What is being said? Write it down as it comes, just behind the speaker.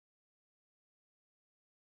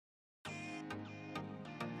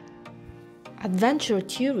Adventure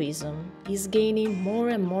tourism is gaining more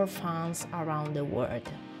and more fans around the world,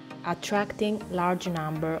 attracting large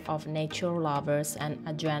number of nature lovers and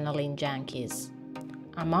adrenaline junkies.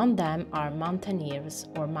 Among them are mountaineers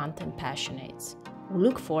or mountain passionates, who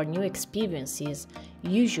look for new experiences,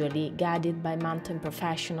 usually guided by mountain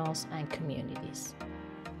professionals and communities.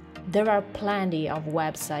 There are plenty of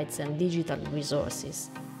websites and digital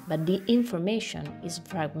resources, but the information is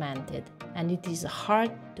fragmented and it is hard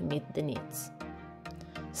to meet the needs.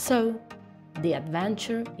 So, the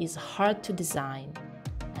adventure is hard to design,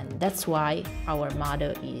 and that's why our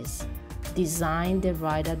motto is design the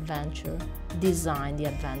right adventure, design the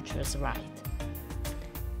adventures right.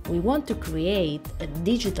 We want to create a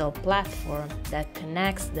digital platform that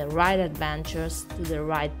connects the right adventures to the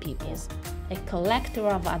right people, a collector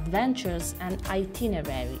of adventures and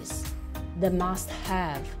itineraries, the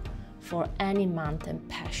must-have for any mountain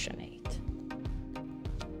passionate.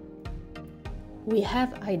 We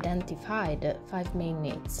have identified 5 main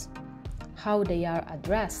needs, how they are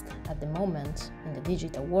addressed at the moment in the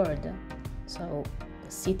digital world, so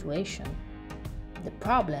the situation, the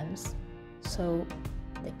problems, so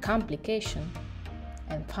the complication,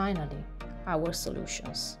 and finally, our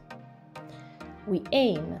solutions. We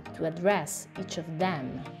aim to address each of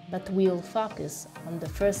them, but we'll focus on the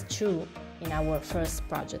first 2 in our first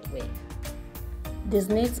project wave. These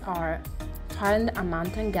needs are: find a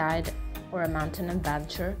mountain guide or a mountain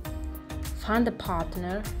adventure, find a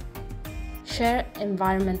partner, share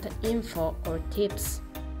environmental info or tips,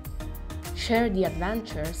 share the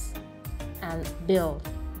adventures, and build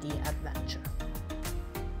the adventure.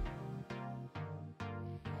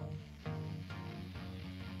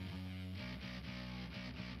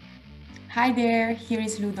 Hi there, here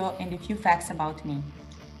is Ludo and a few facts about me.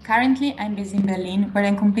 Currently, I'm based in Berlin, where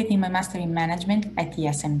I'm completing my Master in Management at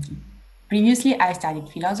ESMT. Previously, I studied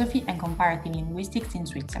philosophy and comparative linguistics in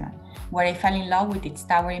Switzerland, where I fell in love with its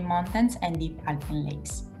towering mountains and deep alpine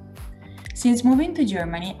lakes. Since moving to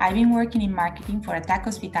Germany, I've been working in marketing for a tech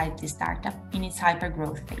hospitality startup in its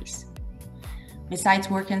hyper-growth phase. Besides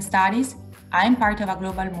work and studies, I am part of a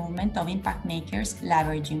global movement of impact makers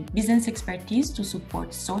leveraging business expertise to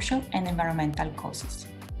support social and environmental causes.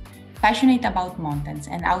 Passionate about mountains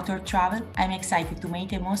and outdoor travel, I'm excited to make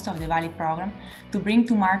the most of the Valley program to bring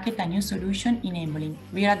to market a new solution enabling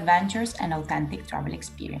real adventures and authentic travel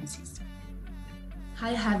experiences.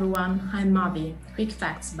 Hi everyone, I'm Mavi. Quick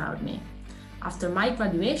facts about me. After my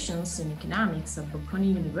graduations in economics at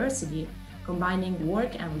Bocconi University, combining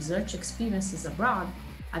work and research experiences abroad,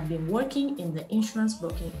 I've been working in the insurance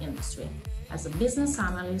broking industry as a business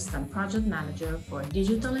analyst and project manager for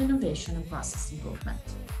digital innovation and process improvement.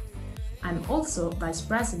 I'm also vice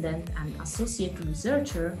president and associate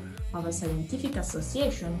researcher of a scientific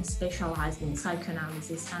association specialized in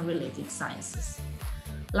psychoanalysis and related sciences.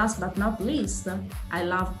 Last but not least, I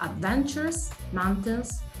love adventures,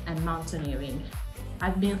 mountains, and mountaineering.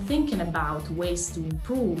 I've been thinking about ways to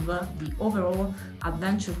improve the overall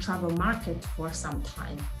adventure travel market for some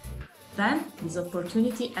time. Then this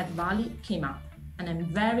opportunity at Valley came up, and I'm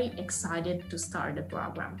very excited to start the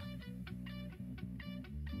program.